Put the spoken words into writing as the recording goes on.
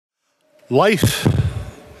Life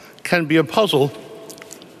can be a puzzle.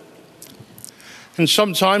 And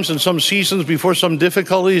sometimes, in some seasons, before some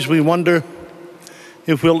difficulties, we wonder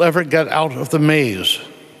if we'll ever get out of the maze.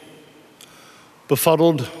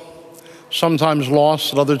 Befuddled, sometimes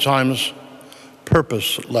lost, at other times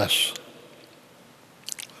purposeless.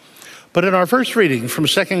 But in our first reading from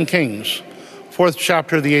 2 Kings, 4th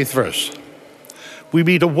chapter, the 8th verse, we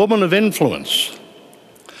meet a woman of influence.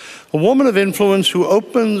 A woman of influence who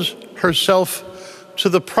opens herself to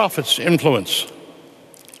the prophet's influence.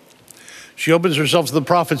 She opens herself to the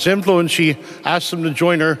prophet's influence. She asks him to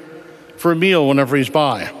join her for a meal whenever he's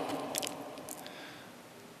by.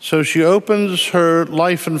 So she opens her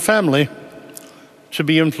life and family to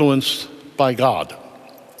be influenced by God.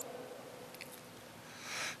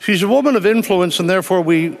 She's a woman of influence, and therefore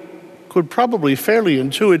we could probably fairly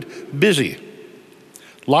intuit busy.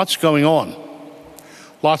 Lots going on.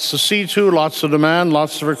 Lots to see to, lots to demand,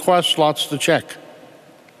 lots to request, lots to check.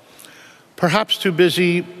 Perhaps too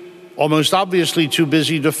busy, almost obviously too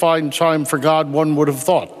busy to find time for God, one would have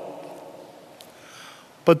thought.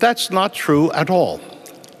 But that's not true at all.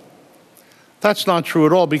 That's not true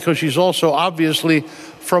at all, because she's also obviously,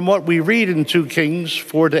 from what we read in 2 Kings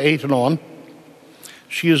 4 to 8 and on,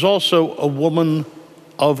 she is also a woman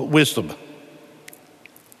of wisdom.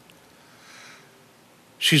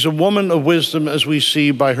 She's a woman of wisdom, as we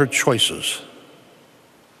see by her choices.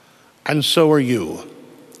 And so are you.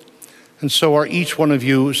 And so are each one of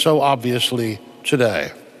you, so obviously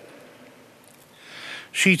today.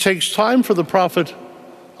 She takes time for the prophet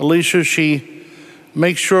Elisha. She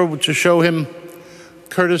makes sure to show him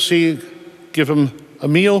courtesy, give him a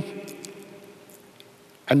meal.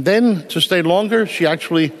 And then, to stay longer, she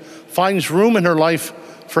actually finds room in her life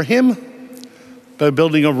for him by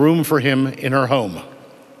building a room for him in her home.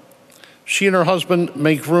 She and her husband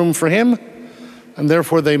make room for him, and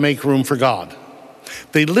therefore they make room for God.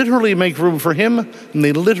 They literally make room for him, and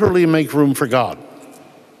they literally make room for God.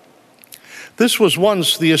 This was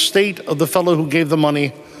once the estate of the fellow who gave the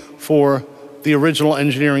money for the original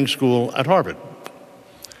engineering school at Harvard.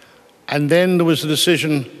 And then there was a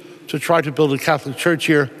decision to try to build a Catholic church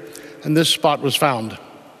here, and this spot was found.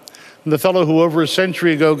 And the fellow who over a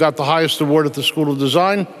century ago got the highest award at the School of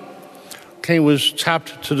Design was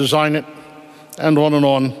tapped to design it, and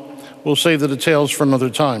on. We'll save the details for another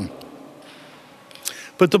time.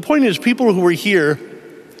 But the point is, people who were here,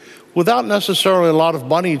 without necessarily a lot of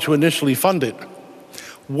money to initially fund it,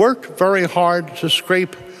 worked very hard to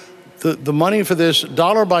scrape the money for this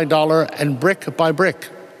dollar by dollar and brick by brick,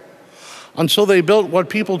 until they built what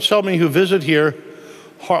people tell me who visit here,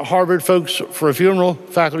 Harvard folks for a funeral,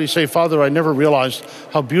 faculty say, "Father, I never realized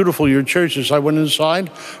how beautiful your church is. I went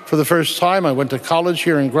inside for the first time. I went to college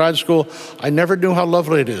here in grad school. I never knew how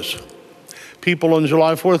lovely it is." People on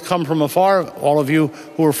July 4th come from afar. All of you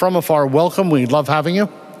who are from afar, welcome. We love having you.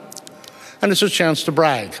 And it's a chance to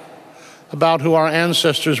brag about who our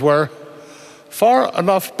ancestors were, far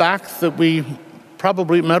enough back that we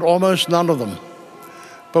probably met almost none of them.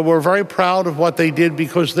 But we're very proud of what they did,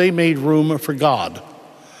 because they made room for God.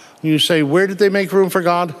 You say, where did they make room for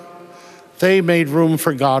God? They made room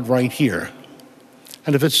for God right here.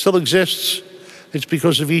 And if it still exists, it's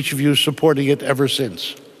because of each of you supporting it ever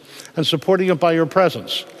since. And supporting it by your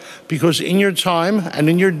presence. Because in your time and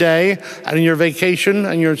in your day and in your vacation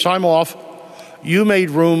and your time off, you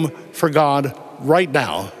made room for God right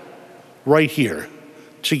now, right here,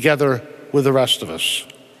 together with the rest of us.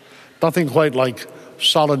 Nothing quite like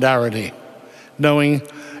solidarity, knowing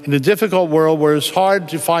in a difficult world where it's hard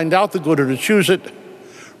to find out the good or to choose it,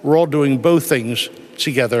 we're all doing both things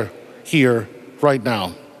together here, right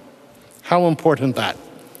now. How important that.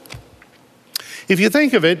 If you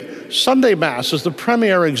think of it, Sunday Mass is the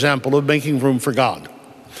premier example of making room for God.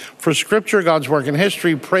 For Scripture, God's work in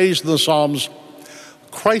history, praise in the Psalms,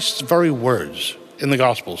 Christ's very words in the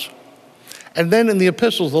Gospels. And then in the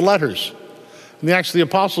epistles, the letters, in the Acts of the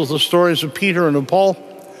Apostles, the stories of Peter and of Paul,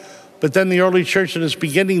 but then the early church in its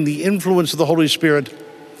beginning, the influence of the Holy Spirit,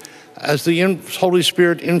 as the Holy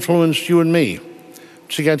Spirit influenced you and me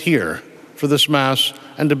to get here for this Mass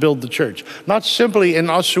and to build the church. Not simply in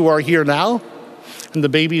us who are here now, and the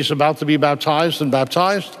baby is about to be baptized,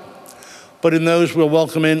 but in those we'll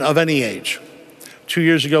welcome in of any age. 2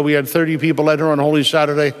 years ago, we had 30 people enter on Holy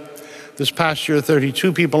Saturday. This past year,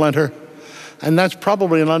 32 people enter. And that's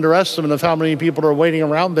probably an underestimate of how many people are waiting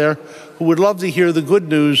around there who would love to hear the good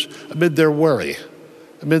news amid their worry,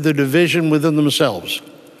 amid their division within themselves,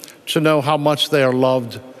 to know how much they are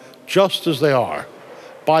loved just as they are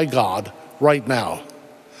by God right now.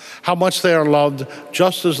 How much they are loved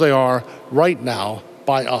just as they are right now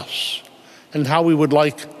by us, and how we would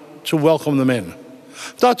like to welcome them in.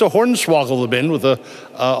 Not to hornswoggle them in with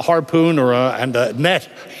a harpoon or and a net,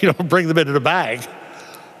 bring them into the bag,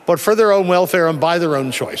 but for their own welfare and by their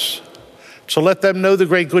own choice. To let them know the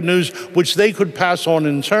great good news, which they could pass on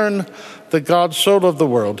in turn, that God so loved the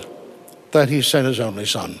world that he sent his only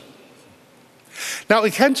Son. Now,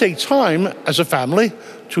 it can take time as a family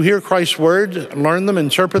to hear Christ's word, learn them,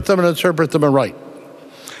 interpret them aright.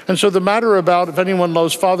 And so the matter about if anyone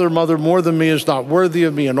loves father or mother more than me is not worthy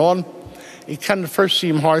of me and on, it can at first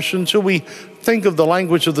seem harsh until we think of the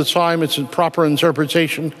language of the time, its proper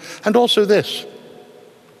interpretation, and also this.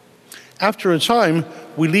 After a time,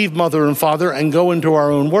 we leave mother and father and go into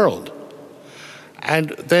our own world. And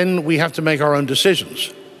then we have to make our own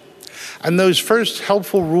decisions. And those first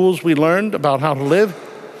helpful rules we learned about how to live,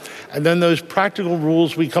 and then those practical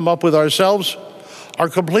rules we come up with ourselves, are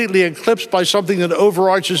completely eclipsed by something that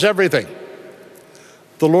overarches everything: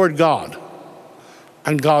 the Lord God,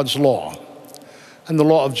 and God's law, and the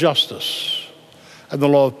law of justice, and the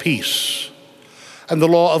law of peace, and the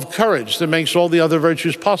law of courage that makes all the other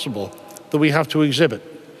virtues possible that we have to exhibit.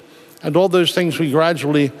 And all those things we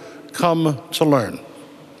gradually come to learn.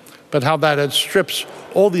 But how that outstrips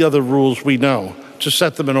all the other rules we know to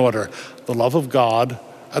set them in order: the love of God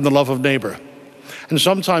and the love of neighbor. And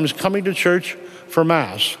sometimes coming to church for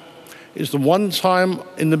Mass is the one time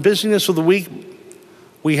in the busyness of the week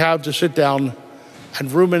we have to sit down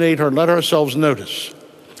and ruminate or let ourselves notice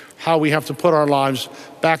how we have to put our lives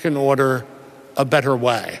back in order a better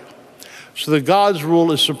way. So that God's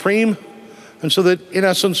rule is supreme, and so that, in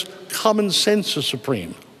essence, common sense is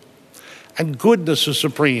supreme, and goodness is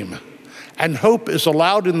supreme, and hope is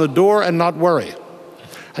allowed in the door and not worry.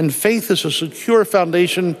 And faith is a secure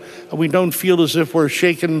foundation, and we don't feel as if we're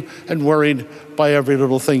shaken and worried by every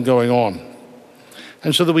little thing going on.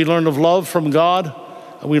 And so that we learn of love from God,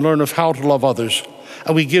 and we learn of how to love others.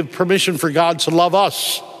 And we give permission for God to love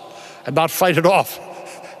us and not fight it off.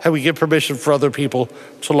 And we give permission for other people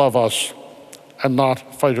to love us and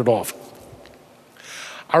not fight it off.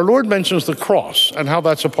 Our Lord mentions the cross and how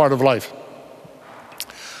that's a part of life.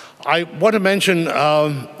 I want to mention,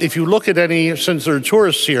 if you look at any, since there are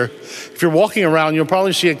tourists here, if you're walking around, you'll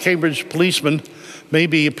probably see a Cambridge policeman,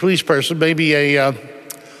 maybe a police person, maybe a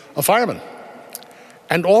fireman.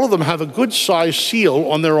 And all of them have a good-sized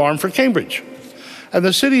seal on their arm for Cambridge. And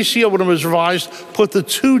the city seal, when it was revised, put the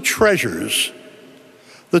two treasures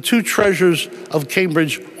of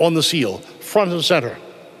Cambridge on the seal, front and center.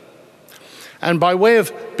 And by way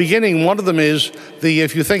of beginning, one of them is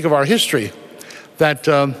if you think of our history, that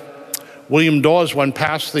William Dawes went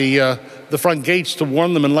past the front gates to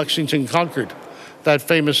warn them in Lexington, Concord, that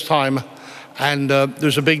famous time. And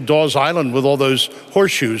there's a big Dawes Island with all those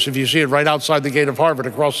horseshoes. If you see it right outside the gate of Harvard,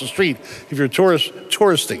 across the street, if you're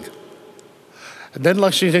touristing. And then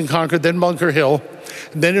Lexington, Concord, then Bunker Hill.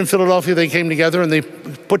 And then in Philadelphia, they came together and they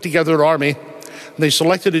put together an army. And they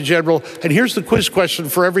selected a general. And here's the quiz question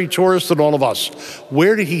for every tourist and all of us.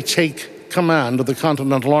 Where did he take command of the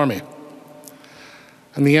Continental Army?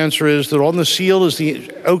 And the answer is that on the seal is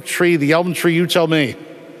the oak tree, the elm tree, you tell me,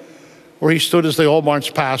 where he stood as they all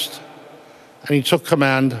marched past, and he took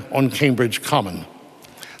command on Cambridge Common.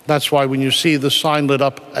 That's why when you see the sign lit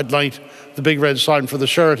up at night, the big red sign for the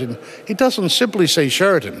Sheraton, it doesn't simply say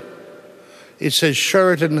Sheraton. It says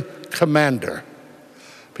Sheraton Commander,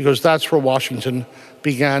 because that's where Washington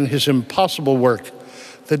began his impossible work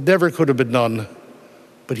that never could have been done,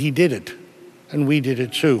 but he did it, and we did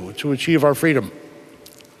it too, to achieve our freedom.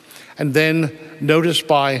 And then, noticed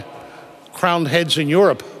by crowned heads in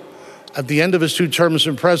Europe, at the end of his 2 terms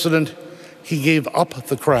as president, he gave up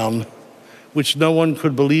the crown, which no one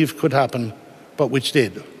could believe could happen, but which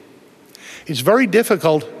did. It's very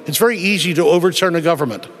difficult, it's very easy to overturn a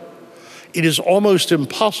government. It is almost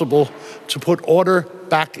impossible to put order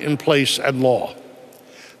back in place and law.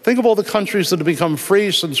 Think of all the countries that have become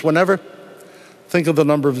free since whenever. Think of the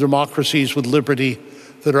number of democracies with liberty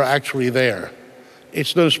that are actually there.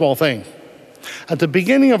 It's no small thing. At the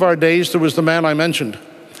beginning of our days, there was the man I mentioned.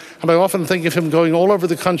 And I often think of him going all over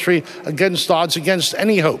the country against odds, against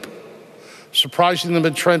any hope, surprising them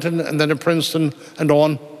at Trenton and then at Princeton and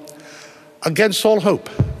on, against all hope.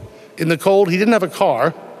 In the cold, he didn't have a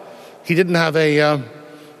car. He didn't have a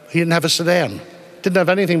sedan. Didn't have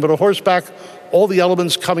anything but a horseback, all the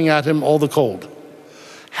elements coming at him, all the cold.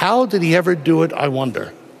 How did he ever do it, I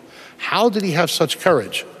wonder? How did he have such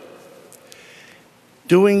courage?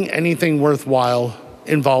 Doing anything worthwhile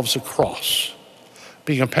involves a cross.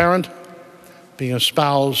 Being a parent, being a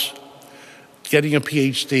spouse, getting a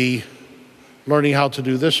PhD, learning how to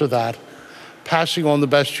do this or that, passing on the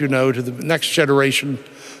best you know to the next generation.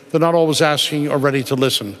 They're not always asking or ready to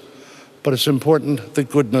listen, but it's important that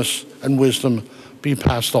goodness and wisdom be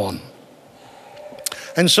passed on.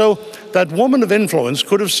 And so that woman of influence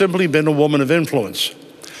could have simply been a woman of influence,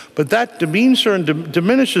 but that demeans her and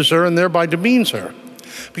diminishes her and thereby demeans her,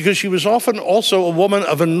 because she was often also a woman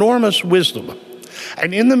of enormous wisdom.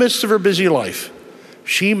 And in the midst of her busy life,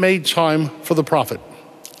 she made time for the prophet.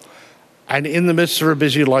 And in the midst of her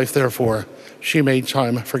busy life, therefore, she made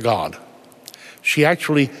time for God. She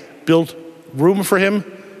actually built room for him.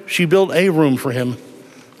 She built a room for him.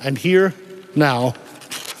 And here, now,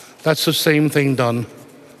 that's the same thing done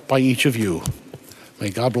by each of you. May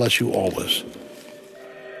God bless you always.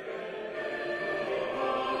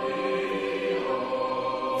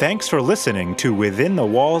 Thanks for listening to Within the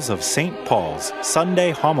Walls of St. Paul's Sunday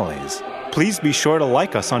Homilies. Please be sure to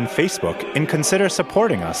like us on Facebook and consider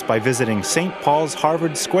supporting us by visiting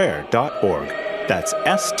stpaulsharvardsquare.org. That's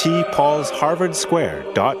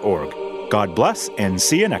stpaulsharvardsquare.org. God bless and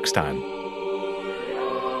see you next time.